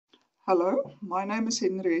Hello, my name is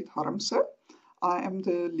Henriette Harmse. I am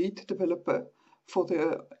the lead developer for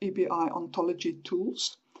the EBI Ontology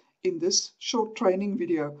Tools. In this short training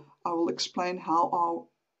video, I will explain how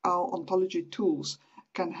our ontology tools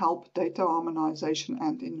can help data harmonization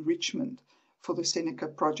and enrichment for the Seneca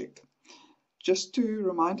project. Just to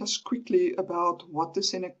remind us quickly about what the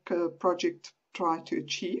Seneca project tried to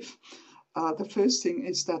achieve, the first thing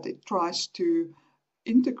is that it tries to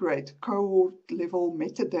integrate cohort-level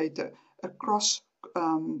metadata across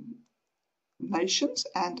nations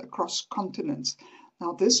and across continents.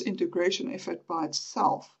 Now, this integration effort by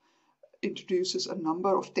itself introduces a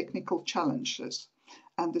number of technical challenges,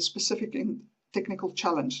 and the specific technical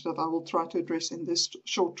challenge that I will try to address in this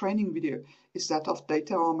short training video is that of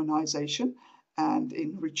data harmonization and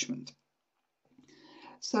enrichment.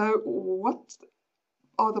 So, what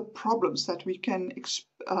are the problems that we can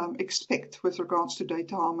expect with regards to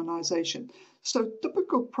data harmonization? So,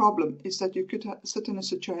 typical problem is that you could sit in a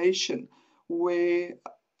situation where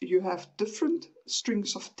you have different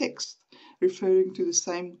strings of text referring to the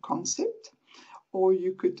same concept, or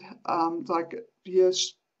you could, like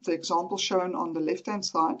here's the example shown on the left-hand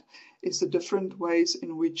side, is the different ways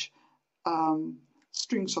in which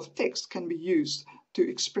strings of text can be used to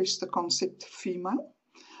express the concept female.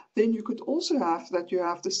 Then you could also have that you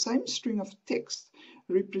have the same string of text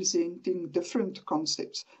representing different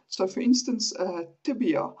concepts. So for instance, a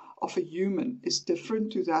tibia of a human is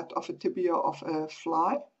different to that of a tibia of a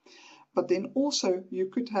fly. But then also you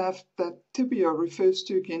could have that tibia refers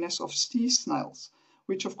to a genus of sea snails,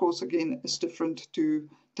 which of course again is different to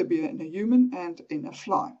tibia in a human and in a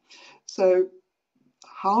fly. So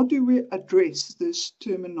how do we address this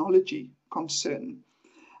terminology concern?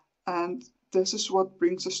 And this is what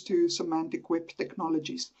brings us to semantic web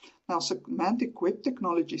technologies. Now, semantic web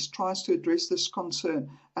technologies tries to address this concern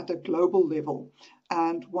at a global level.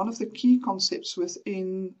 And one of the key concepts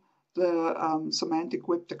within the semantic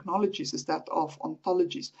web technologies is that of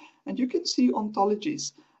ontologies. And you can see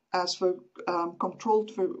ontologies as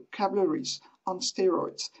controlled vocabularies on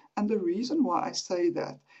steroids. And the reason why I say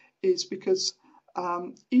that is because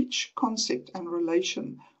each concept and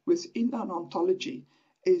relation within an ontology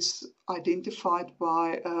is identified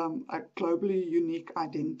by a globally unique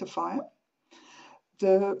identifier.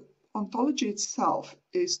 The ontology itself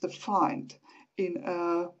is defined in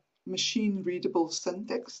a machine-readable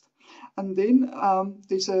syntax, and then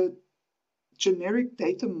there's a generic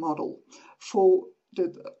data model for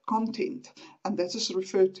the content, and that is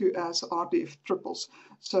referred to as RDF triples.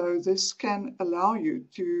 So this can allow you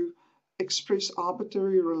to express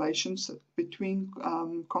arbitrary relations between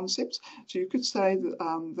concepts. So you could say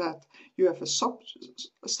that you have a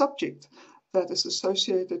subject that is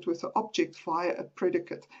associated with the object via a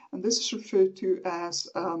predicate, and this is referred to as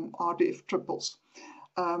RDF triples.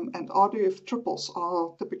 And RDF triples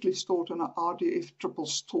are typically stored in an RDF triple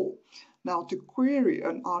store. Now, to query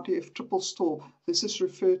an RDF triple store, this is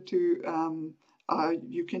referred to,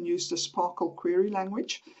 you can use the Sparkle query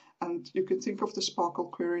language. And you can think of the Sparkle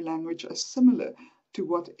query language as similar to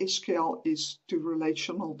what SQL is to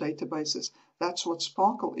relational databases. That's what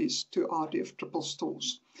Sparkle is to RDF triple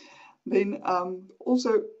stores. Then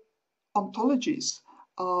also ontologies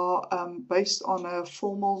are based on a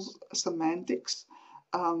formal semantics,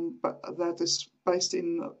 but that is based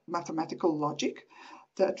in mathematical logic.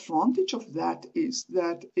 The advantage of that is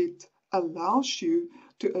that it allows you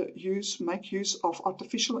to make use of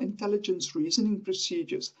artificial intelligence reasoning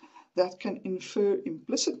procedures that can infer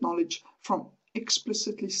implicit knowledge from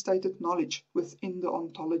explicitly stated knowledge within the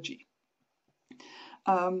ontology.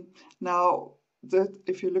 Now,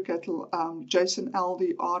 if you look at JSON,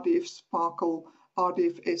 LD, RDF, Sparkle,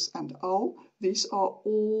 RDFS, and OWL, these are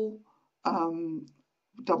all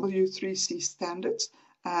W3C standards,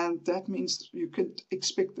 and that means you can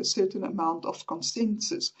expect a certain amount of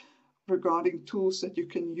consensus regarding tools that you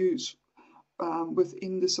can use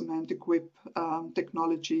within the semantic web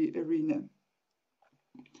technology arena.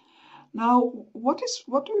 Now, what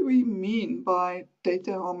do we mean by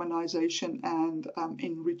data harmonization and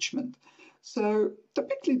enrichment? So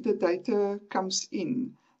typically the data comes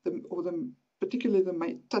in, particularly the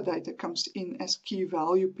metadata comes in as key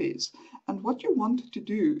value pairs. And what you want to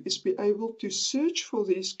do is be able to search for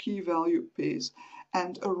these key value pairs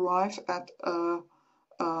and arrive at a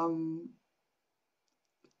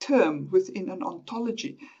term within an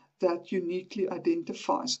ontology that uniquely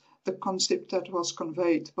identifies the concept that was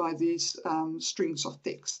conveyed by these strings of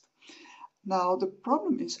text. Now, the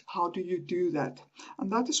problem is, how do you do that?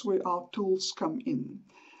 And that is where our tools come in.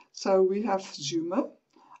 So we have Zoomer,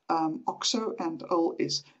 OXO, and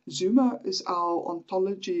OLS. Zoomer is our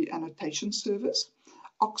ontology annotation service.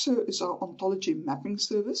 OXO is our ontology mapping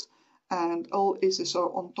service, and LS is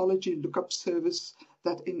our ontology lookup service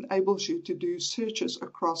that enables you to do searches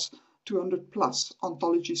across 200 plus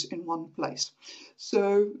ontologies in one place.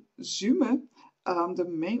 So Zoomer, the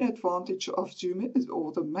main advantage of Zoomer is,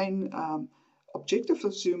 or the main objective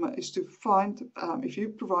of Zoomer is to find, if you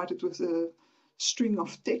provide it with a string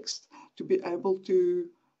of text, to be able to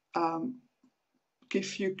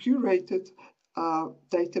give you curated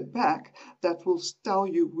data back that will tell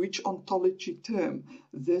you which ontology term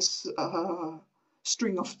this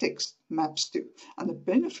string of text maps to. And the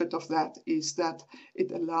benefit of that is that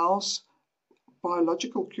it allows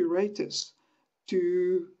biological curators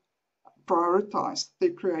to prioritize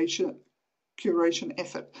their curation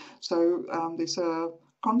effort. So there's a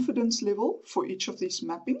confidence level for each of these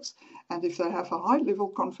mappings, and if they have a high level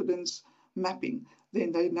confidence mapping,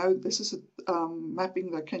 then they know this is a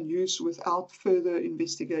mapping they can use without further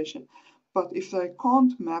investigation. But if they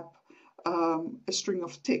can't map a string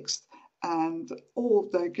of text, or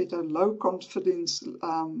they get a low confidence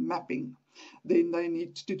mapping, then they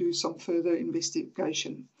need to do some further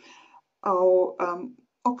investigation. Our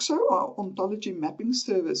OXO, our ontology mapping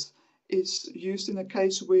service, is used in a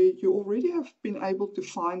case where you already have been able to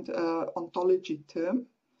find an ontology term,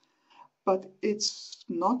 but it's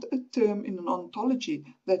not a term in an ontology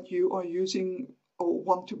that you are using or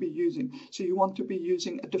want to be using. So you want to be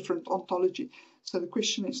using a different ontology. So the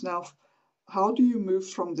question is now, how do you move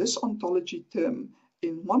from this ontology term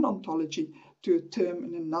in one ontology to a term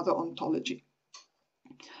in another ontology?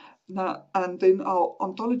 Now, and then our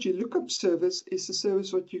ontology lookup service is a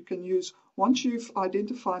service that you can use once you've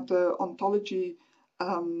identified the ontology,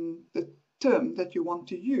 the term that you want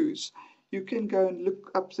to use. You can go and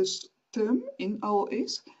look up this term in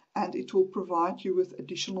LS, and it will provide you with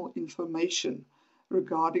additional information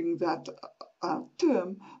regarding that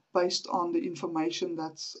term based on the information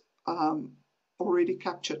that's already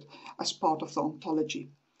captured as part of the ontology.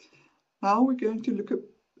 Now we're going to look at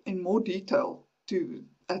in more detail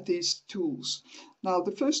at these tools. Now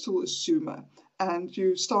the first tool is Zoomer, and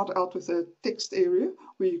you start out with a text area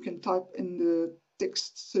where you can type in the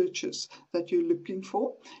text searches that you're looking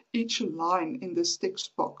for. Each line in this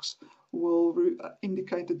text box will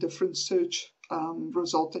indicate a different search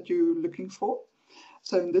result that you're looking for.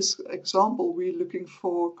 So in this example, we're looking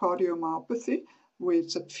for cardiomyopathy, where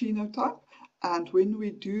it's a phenotype, and when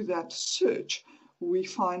we do that search, we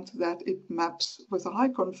find that it maps with a high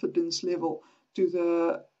confidence level to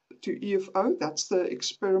EFO, that's the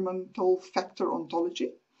experimental factor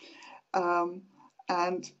ontology.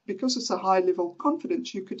 And because it's a high level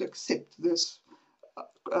confidence, you could accept this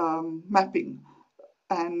mapping,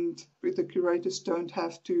 and the curators don't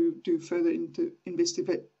have to do further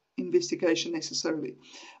investigation necessarily.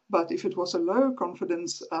 But if it was a low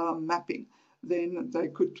confidence mapping, then they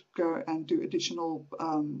could go and do additional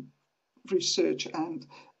research and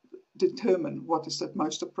determine what is the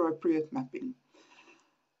most appropriate mapping.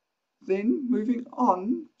 Then moving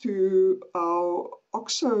on to our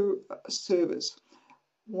OXO service.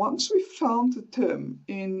 Once we've found the term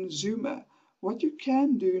in Zoomer, what you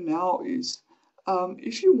can do now is,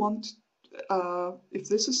 if you want, if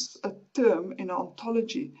this is a term in an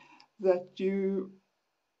ontology that you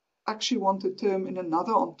actually want a term in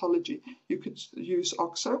another ontology, you could use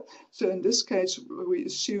OXO. So in this case, we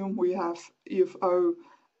assume we have EFO,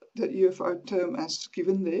 the EFO term as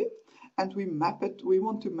given there, and we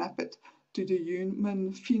want to map it to the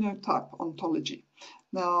human phenotype ontology.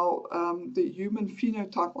 Now, the human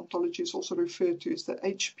phenotype ontology is also referred to as the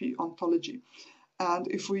HP ontology. And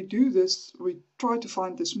if we do this, we try to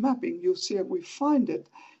find this mapping, you'll see that we find it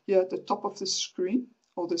here at the top of the screen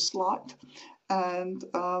or the slide. And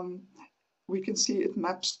we can see it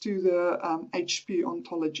maps to the HP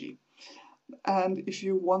ontology. And if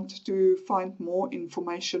you want to find more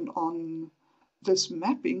information on this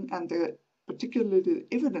mapping and particularly the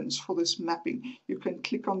evidence for this mapping, you can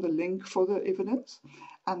click on the link for the evidence,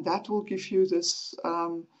 and that will give you this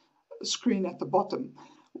screen at the bottom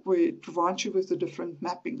where it provides you with the different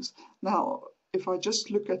mappings. Now, if I just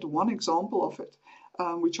look at one example of it,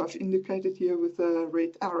 which I've indicated here with the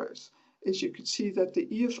red arrows, is you can see that the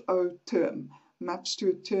EFO term maps to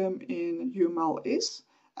a term in UMLS,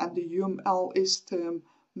 and the UMLS term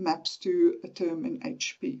maps to a term in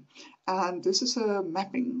HP. And this is a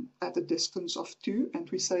mapping at a distance of 2, and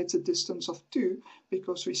we say it's a distance of 2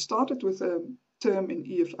 because we started with a term in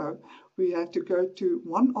EFO. We had to go to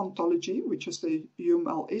one ontology, which is the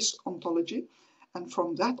UMLS ontology, and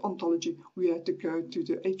from that ontology we had to go to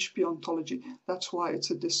the HP ontology. That's why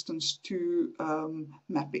it's a distance 2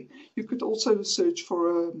 mapping. You could also search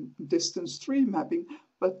for a distance 3 mapping,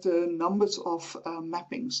 but the numbers of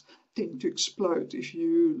mappings tend to explode if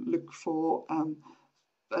you look for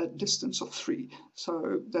a distance of 3.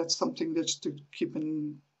 So that's something that's to keep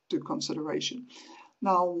into consideration.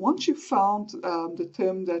 Now, once you've found the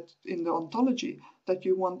term that in the ontology that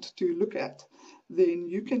you want to look at, then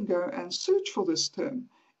you can go and search for this term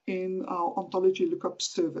in our ontology lookup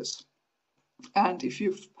service. And if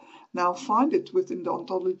you now find it within the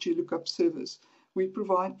ontology lookup service, we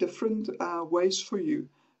provide different ways for you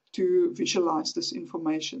to visualize this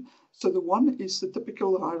information. So the one is the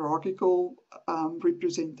typical hierarchical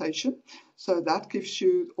representation. So that gives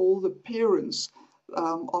you all the parents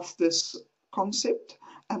of this concept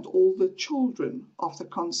and all the children of the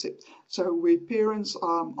concept. So where parents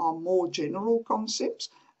are more general concepts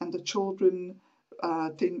and the children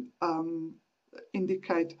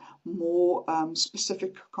indicate more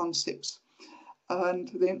specific concepts.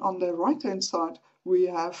 And then on the right-hand side, we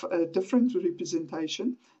have a different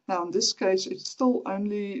representation. Now, in this case, it still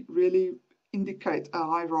only really indicate a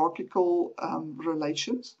hierarchical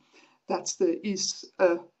relations. That's the is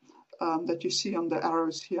that you see on the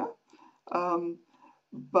arrows here.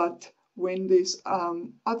 But when there's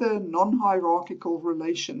other non-hierarchical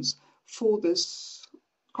relations for this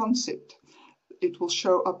concept, it will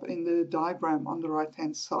show up in the diagram on the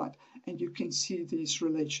right-hand side, and you can see these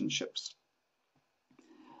relationships.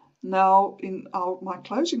 Now, in my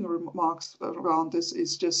closing remarks around this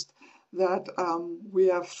is just that we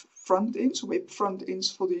have front ends, web front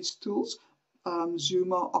ends for these tools,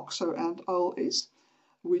 Zuma, OXO, and OLS,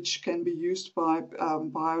 which can be used by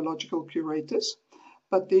biological curators.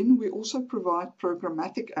 But then we also provide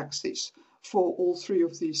programmatic access for all 3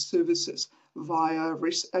 of these services via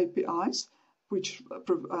REST APIs, which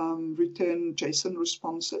return JSON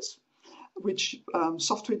responses, which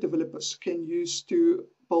software developers can use to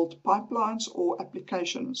build pipelines or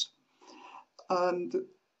applications. And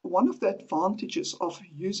one of the advantages of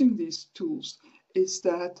using these tools is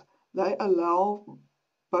that they allow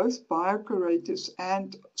both biocurators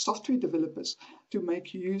and software developers to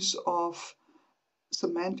make use of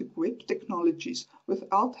semantic web technologies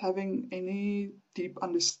without having any deep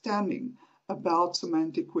understanding about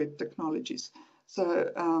semantic web technologies. So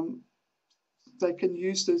they can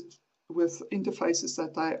use it with interfaces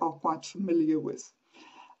that they are quite familiar with.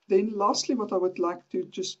 Then lastly, what I would like to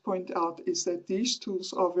just point out is that these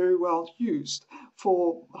tools are very well used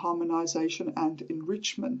for harmonization and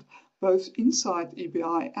enrichment, both inside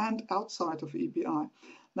EBI and outside of EBI.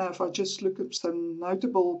 Now, if I just look at some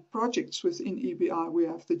notable projects within EBI, we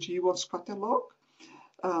have the GWAS catalog,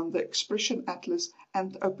 the Expression Atlas,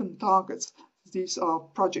 and Open Targets. These are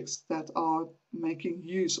projects that are making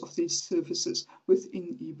use of these services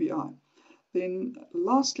within EBI. Then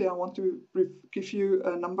lastly, I want to give you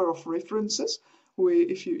a number of references where,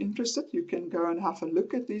 if you're interested, you can go and have a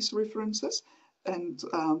look at these references and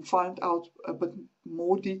find out a bit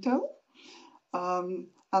more detail.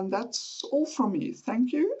 And that's all from me.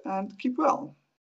 Thank you and keep well.